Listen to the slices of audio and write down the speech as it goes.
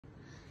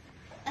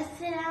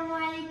Assalamu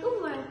alaikum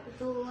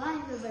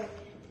warahmatullahi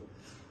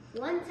wabarakatuh.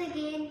 Once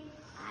again,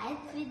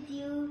 Ayat with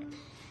you.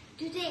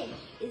 Today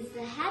is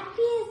the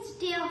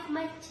happiest day of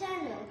my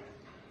channel.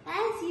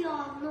 As you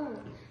all know,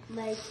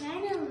 my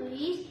channel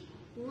reached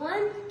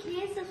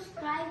 1K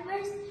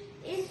subscribers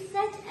in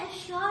such a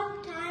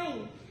short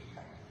time.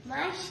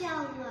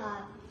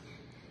 MashaAllah.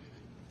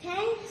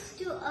 Thanks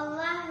to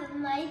Allah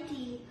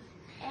Almighty,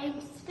 and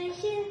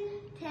special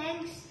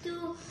thanks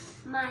to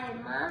my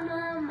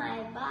mama,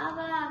 my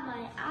baba,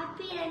 my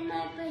api and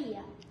my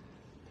bhaiya.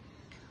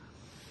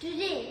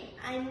 Today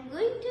I am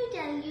going to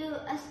tell you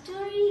a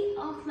story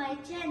of my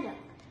channel.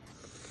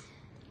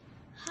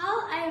 How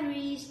I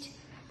reached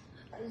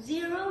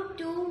 0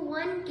 to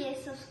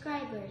 1K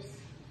subscribers.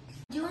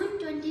 June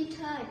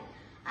 23rd,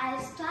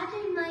 I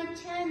started my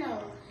channel.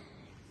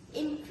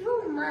 In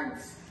few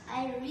months,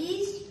 I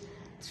reached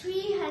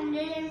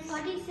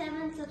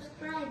 347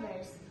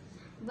 subscribers.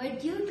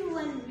 But due to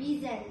one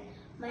reason,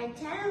 my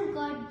channel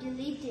got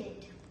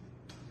deleted.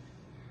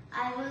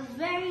 I was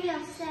very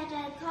upset.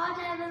 I thought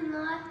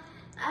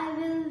I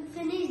will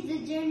finish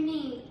the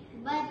journey.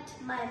 But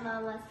my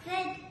mama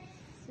said,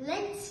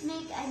 let's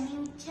make a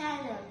new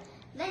channel.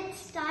 Let's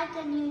start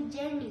a new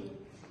journey.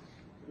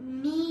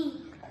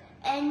 Me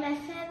and my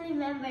family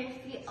members,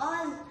 we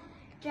all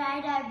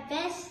tried our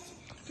best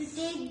to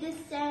take this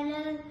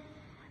channel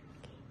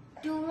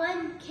to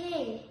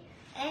 1K.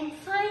 And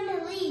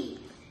finally,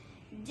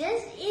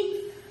 just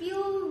in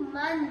few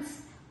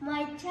months,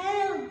 my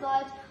channel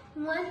got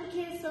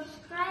 1K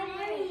subscribers.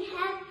 Very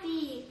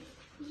happy.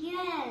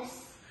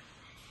 Yes.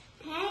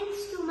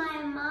 Thanks to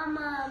my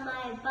mama,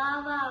 my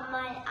baba,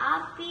 my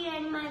api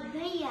and my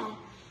bhaiya.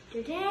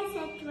 Today I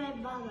said to my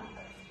baba,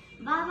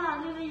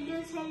 Baba, we will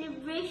do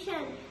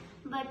celebration,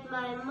 but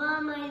my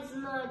mama is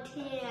not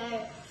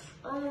here.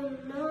 Oh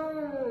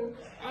no.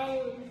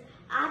 And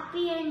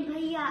api and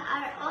bhaiya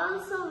are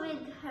also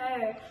with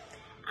her.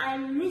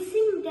 I'm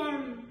missing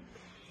them.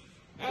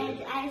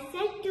 And I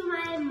said to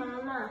my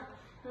mama,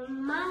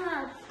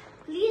 Mama,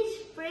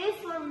 please pray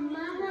for me.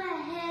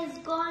 Mama has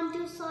gone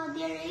to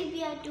Saudi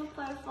Arabia to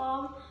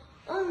perform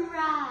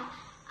Umrah.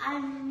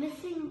 I'm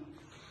missing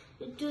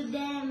to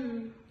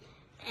them.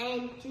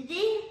 And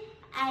today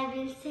I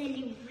will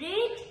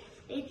celebrate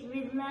it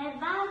with my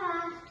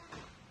Baba.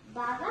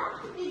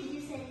 Baba, will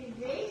you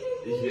celebrate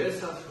with me?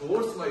 Yes, of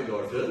course, my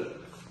daughter.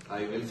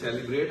 I will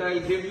celebrate. I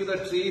will give you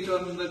the treat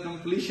on the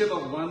completion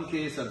of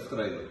 1K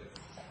subscriber.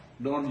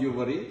 Don't you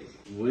worry.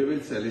 We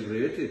will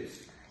celebrate it,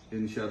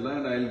 inshallah,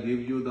 and I will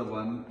give you the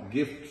one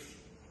gift.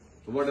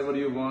 Whatever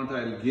you want,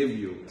 I will give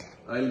you.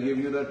 I will give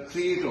you the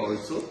treat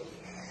also,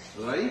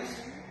 right?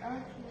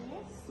 Okay.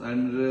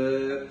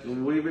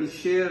 And we will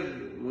share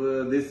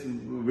this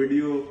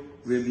video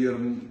with your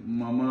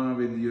mama,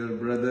 with your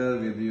brother,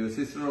 with your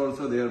sister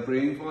also. They are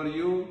praying for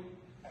you.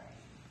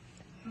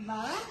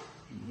 Baba,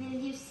 will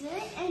you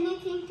say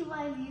anything to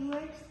my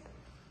viewers?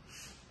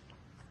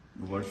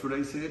 What should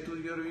I say to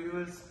your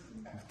viewers?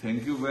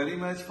 Thank you very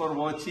much for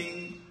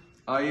watching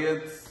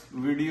Ayat's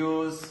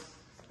videos,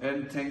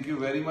 and thank you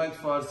very much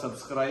for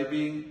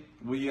subscribing.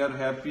 We are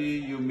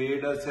happy, you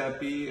made us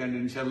happy, and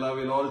inshallah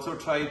we'll also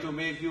try to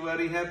make you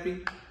very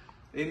happy,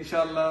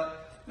 inshallah.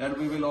 And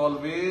we will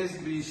always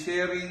be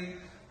sharing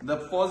the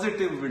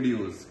positive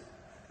videos.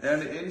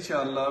 And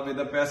inshallah, with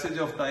the passage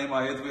of time,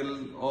 Ayat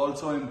will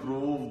also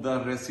improve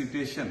the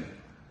recitation.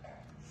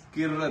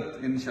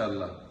 Qirrat,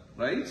 inshallah.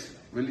 Right?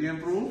 Will you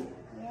improve?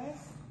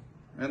 Yes.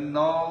 And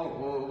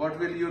now, what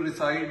will you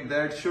recite?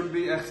 That should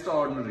be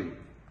extraordinary.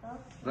 Okay.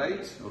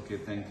 Right? Okay,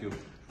 thank you.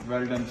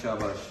 Well done,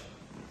 Shabash.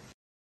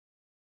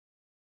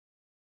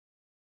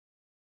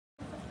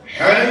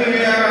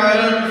 حي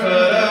على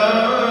الفلاح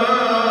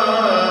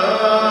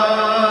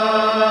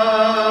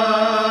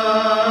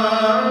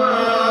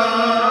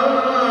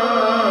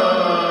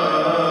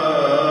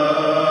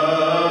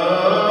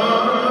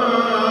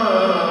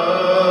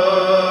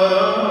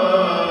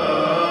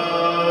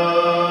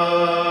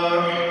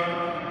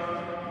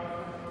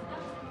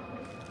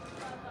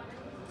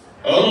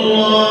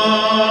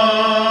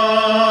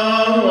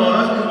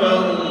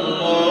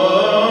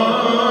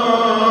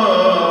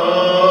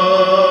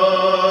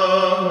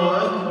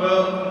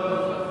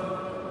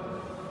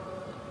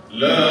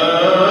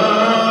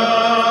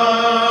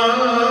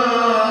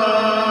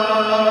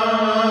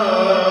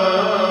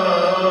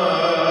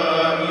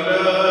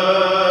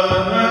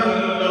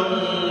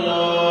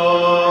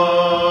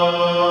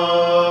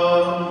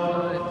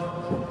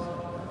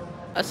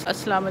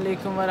Assalamu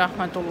alaikum wa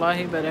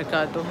rahmatullahi wa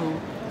barakatuhu.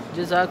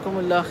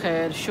 Jazakumullah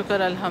khair. Shukr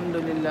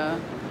alhamdulillah.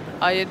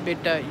 Ayat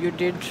beta, you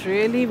did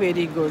really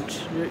very good.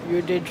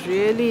 You did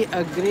really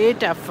a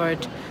great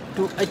effort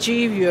to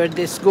achieve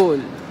this goal.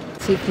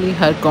 Basically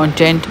her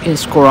content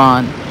is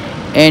Quran,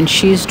 and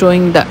she's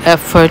doing the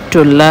effort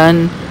to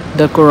learn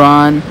the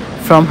Quran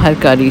from her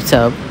Qari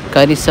Sahab.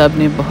 Qari Sahab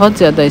ने बहुत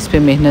ज़्यादा इस पे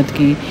मेहनत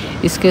की.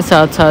 इसके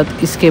साथ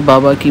साथ इसके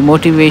बाबा की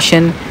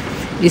मोटिवेशन,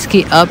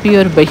 इसकी आपी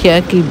और भैया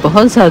की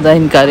बहुत ज़्यादा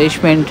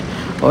इनकरेजमेंट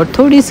और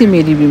थोड़ी सी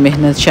मेरी भी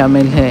मेहनत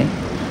शामिल है.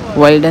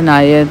 वेल डन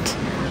आयत,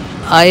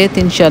 आयत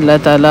इंशाअल्लाह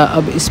ताला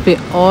अब इस पे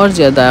और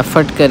ज़्यादा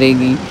एफ़र्ट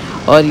करेगी।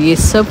 और ये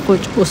सब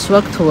कुछ उस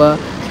वक्त हुआ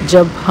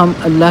जब हम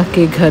अल्लाह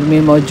के घर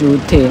में मौजूद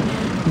थे।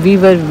 We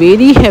were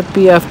very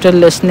happy after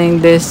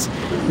listening this.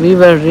 We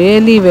were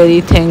really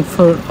very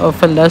thankful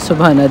of अल्लाह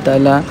सुब्हाना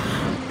ताला।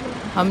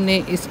 हमने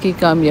इसकी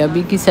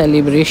कामयाबी की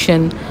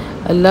सेलिब्रेशन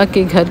अल्लाह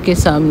के घर के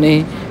सामने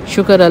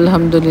शुक्र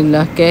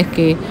अल्हम्दुलिल्लाह कह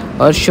के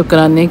और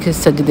शुक्राने के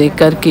सजदे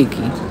करके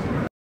की।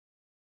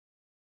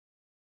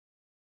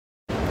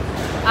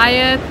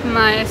 Ayat,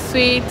 my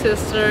sweet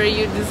sister,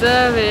 you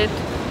deserve it.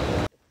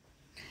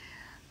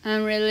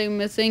 I'm really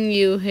missing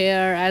you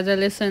here. As I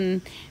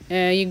listen,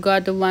 you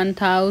got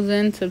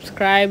 1,000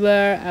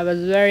 subscriber. I was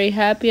very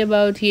happy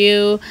about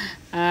you.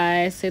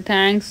 I say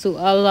thanks to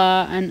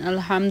Allah and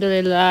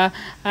Alhamdulillah.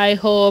 I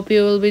hope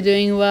you will be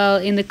doing well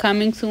in the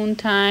coming soon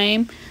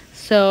time.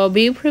 So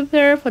be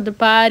prepared for the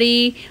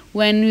party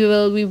when we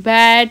will be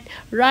back.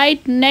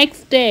 Right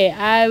next day,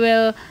 I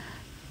will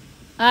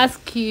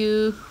ask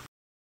you.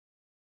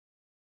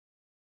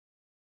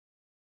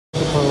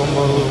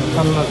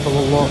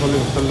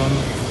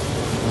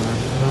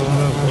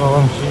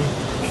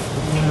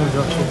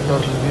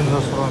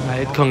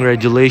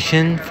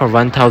 Congratulations for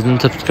 1,000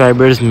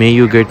 subscribers. May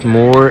you get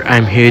more.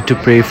 I'm here to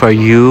pray for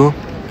you.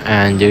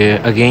 And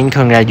again,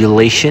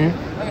 congratulations.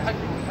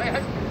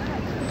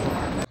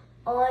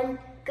 On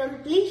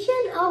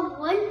completion of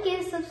 1K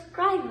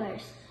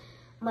subscribers,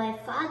 my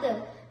father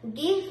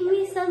gave me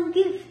some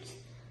gifts.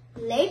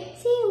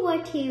 Let's see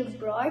what he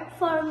brought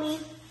for me.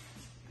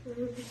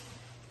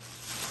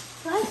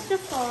 First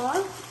of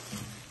all,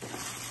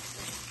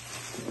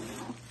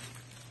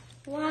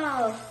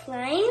 wow,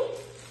 slime.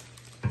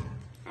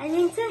 I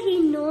think so he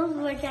knows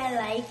what I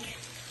like.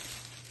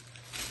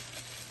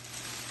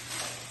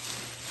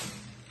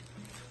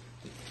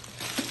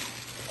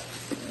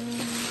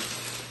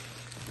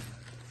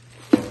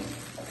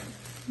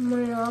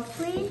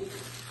 Monopoly.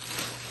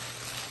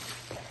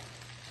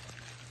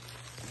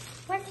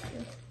 What's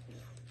this?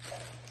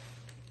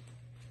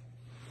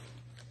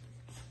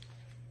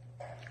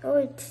 Oh,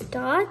 it's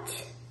starch.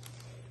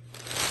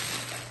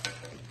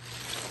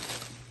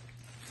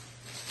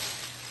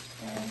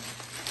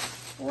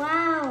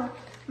 Wow,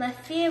 my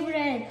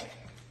favorite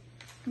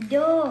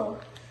dough.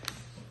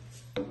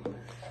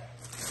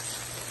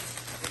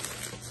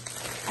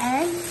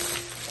 And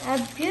a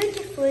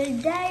beautiful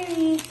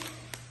diary.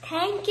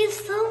 Thank you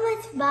so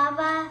much,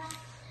 Baba.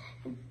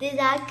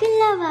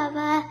 Jazakallah,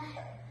 Baba.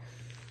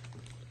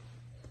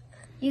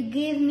 You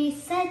gave me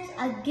such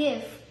a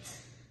gift.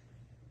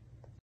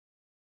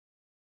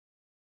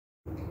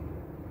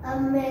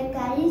 अब मैं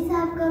कारी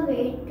साहब का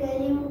wait कर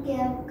रही हूँ कि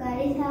अब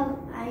कारी साहब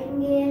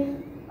आएंगे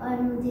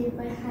और मुझे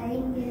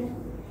पढ़ाएंगे।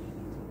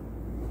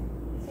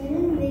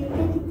 चलो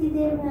देखते कितनी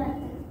देर में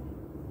आता है।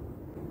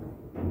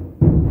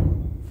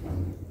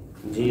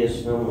 जी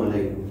अस्सलाम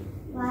वालेकुम।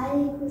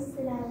 वालेकुम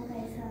सलाम।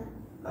 कैसा?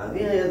 आ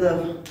गए आयत आप?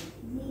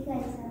 जी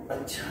कैसा?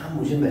 अच्छा,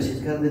 मुझे मैसेज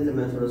कर देते,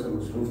 मैं थोड़ा सा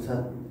मसरूफ था।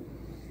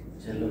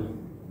 चलो,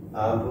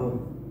 आप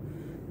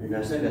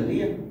नाश्ता कर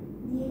लिया?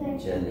 जी कैसा?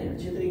 चलें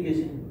अच्छे तरीके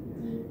से।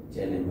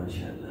 चलें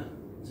माशाल्लाह।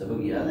 सबक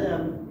याद है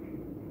आप?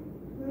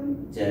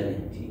 चलें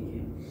ठीक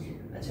है।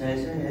 अच्छा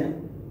ऐसा है,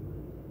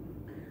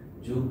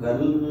 जो कल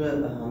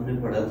हमने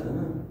पढ़ा था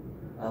ना,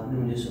 आपने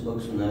मुझे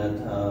सबक सुनाया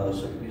था,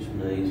 सबकी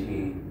सुनाई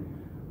थी,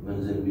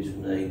 मंजिल भी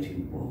सुनाई थी,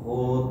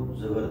 बहुत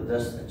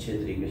ज़बरदस्त अच्छे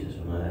तरीके से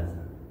सुनाया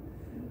था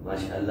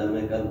माशाल्लाह।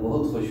 मैं कल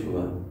बहुत खुश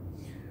हुआ।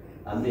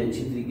 आपने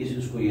अच्छी तरीके से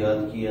उसको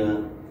याद किया,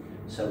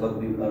 सबक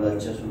भी बड़ा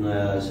अच्छा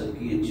सुनाया,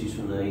 सबकी अच्छी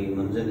सुनाई,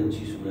 मंजिल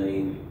अच्छी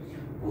सुनाई,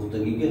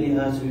 गुफ्तगी के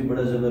लिहाज से भी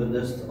बड़ा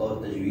ज़बरदस्त और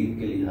तजवीद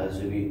के लिहाज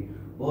से भी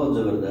बहुत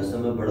ज़बरदस्त है।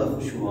 मैं बड़ा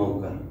खुश हुआ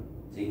हूँ कल,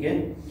 ठीक है।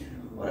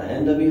 और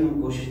आइंदा भी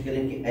हम कोशिश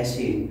करें कि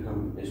ऐसे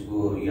हम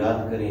इसको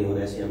याद करें और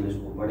ऐसे हम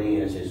इसको पढ़ें,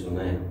 ऐसे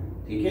सुनाएं,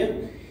 ठीक है।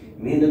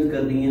 मेहनत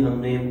करनी है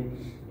हमने,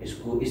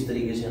 इसको इस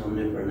तरीके से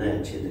हमने पढ़ना है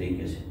अच्छे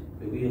तरीके से,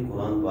 क्योंकि ये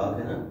कुरान पाक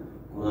है ना,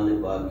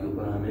 कुरान पाक के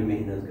ऊपर हमें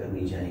मेहनत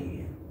करनी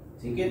चाहिए,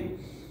 ठीक है।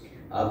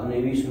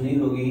 आपने भी सुनी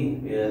होगी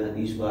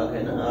हदीस पाक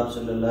है ना, आप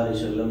सल्लल्लाहु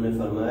अलैहि वसल्लम ने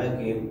फरमाया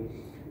कि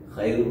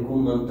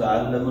खैरुकुम मन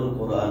तअल्लमल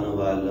कुरान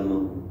व अल्लमहु।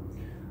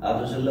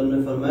 आप सल्लल्लाहु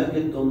ने फरमाया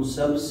कि तुम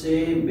सबसे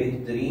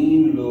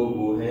बेहतरीन लोग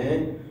वो हैं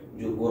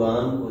जो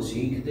कुरान को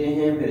सीखते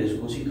हैं फिर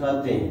इसको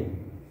सिखाते हैं,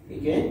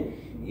 ठीक है।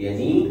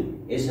 यानी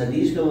इस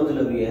हदीस का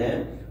मतलब यह है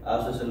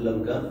आप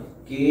सल्लल्लाहु का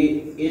कि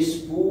इस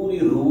पूरी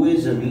रूए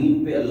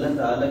ज़मीन पे अल्लाह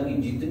ताला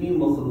की जितनी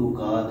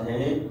मखलूक़ात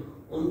हैं,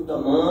 उन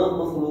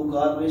तमाम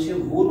मखलूक़ात में से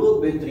वो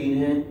लोग बेहतरीन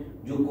हैं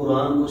जो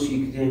कुरान को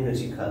सीखते हैं फिर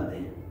सिखाते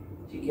हैं,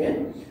 ठीक है।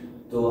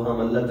 तो हम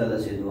अल्लाह ताला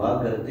से दुआ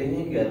करते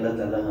हैं कि अल्लाह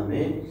ताला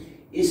हमें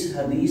इस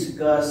हदीस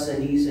का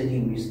सही सही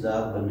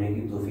मिस्दाक बनने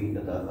की तौफीक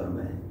अता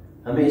फरमाए,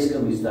 हमें इसका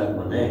मिस्दाक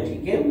बनाए,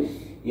 ठीक है।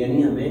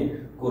 यानी हमें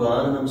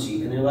कुरान हम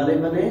सीखने वाले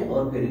बने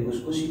और फिर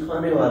उसको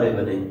सिखाने वाले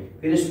बने,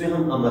 फिर इस पे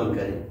हम अमल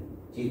करें,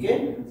 ठीक है।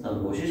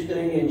 हम कोशिश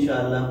करेंगे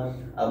इंशाअल्लाह।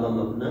 अब हम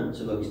अपना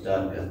सबक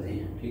स्टार्ट करते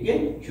हैं, ठीक है,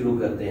 शुरू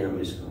करते हैं हम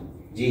इसको।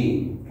 जी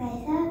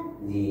कैसा?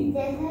 जी,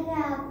 जैसा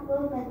कि आपको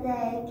पता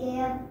है कि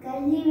अब कल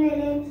ही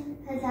मेरे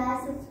 1000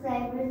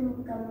 सब्सक्राइबर्स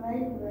मुकम्मल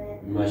हुए।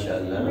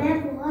 माशाल्लाह। मैं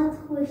बहुत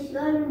खुश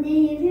हूँ और मुझे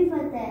ये भी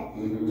पता है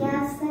कि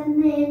आप सब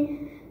ने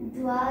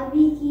दुआ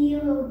भी की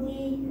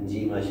होगी।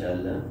 जी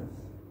माशाल्लाह।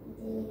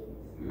 जी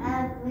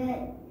आप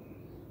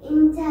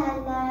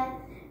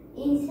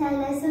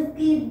इंशाल्लाह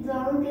सबकी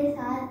दुआओं के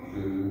साथ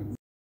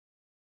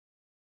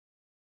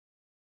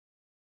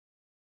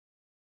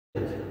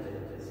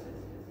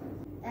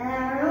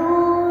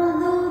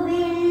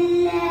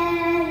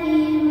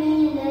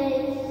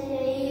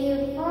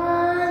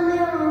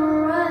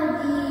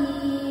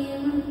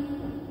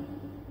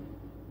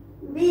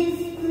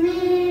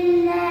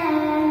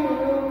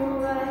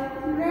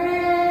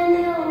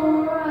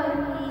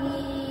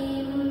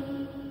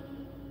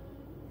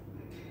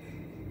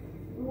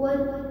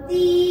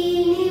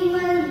والتين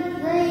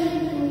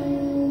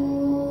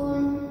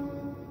والزيتون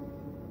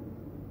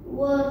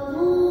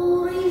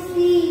وطور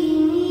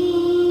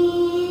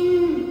سينين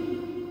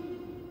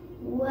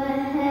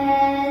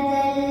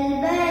وهذا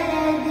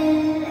البلد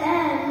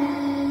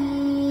الأمين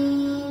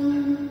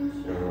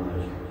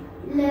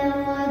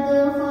لقد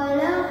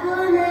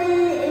خلقنا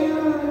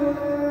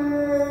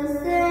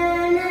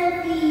الإنسان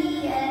في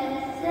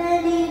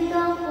أحسن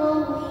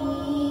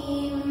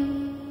تقويم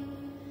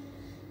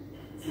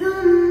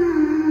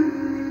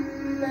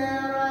ثم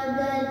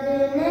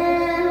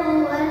رددناه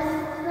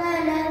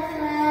أسفل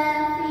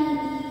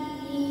سافلين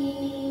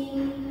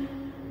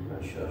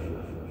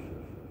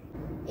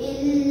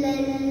إلا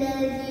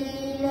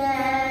الذين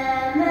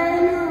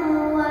آمنوا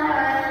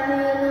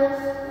وعملوا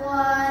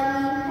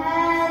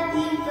الصالحات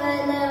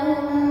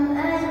فلهم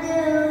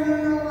أجر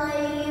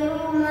غير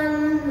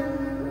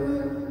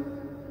ممنون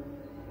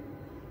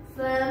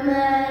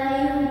فما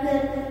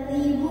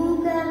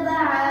يكذبك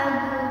بعد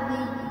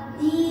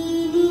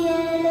بالدين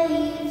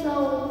أليس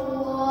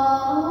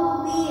الله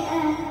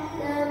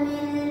بأحكم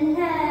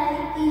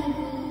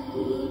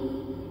الحاكمين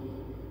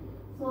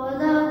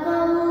صدق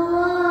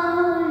الله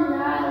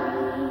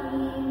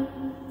العظيم।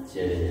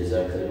 चलिए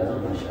जज़ाकल्लाह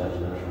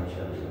माशाल्लाह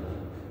माशाल्लाह।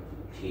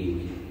 ठीक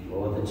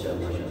बहुत अच्छा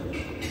माशाल्लाह।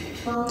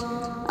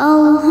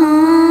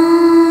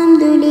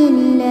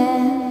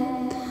 Alhamdulillah,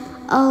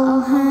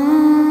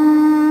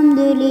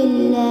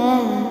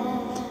 Alhamdulillah,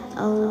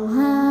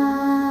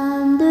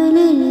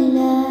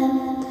 Alhamdulillah.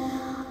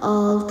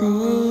 All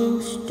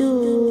thanks to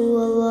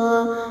Allah.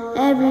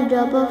 Every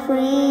drop of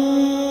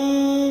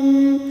rain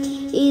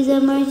is a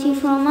mercy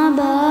from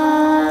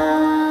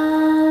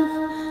above,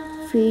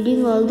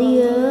 feeding all the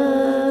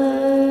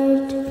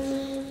earth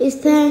is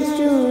thanks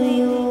to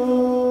you.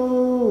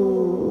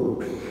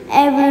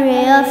 Every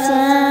ray of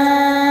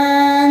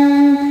sun,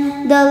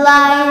 the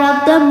light of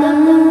the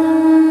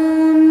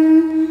moon,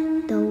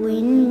 the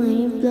wind when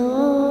it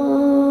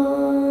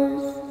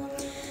blows,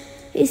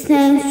 is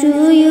thanks to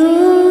you.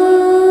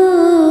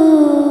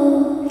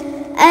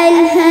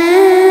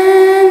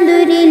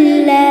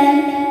 Alhamdulillah,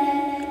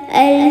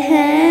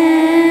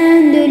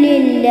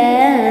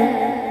 Alhamdulillah,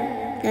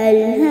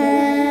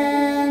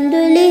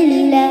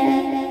 Alhamdulillah.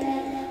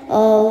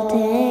 All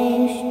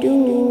thanks to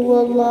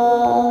Allah.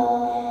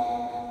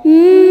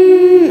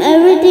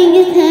 Everything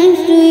is thanks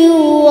to you,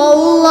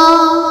 Allah.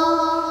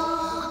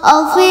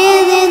 All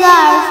praises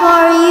are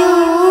for you.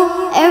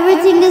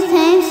 Everything is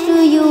thanks to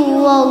you,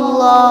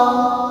 Allah.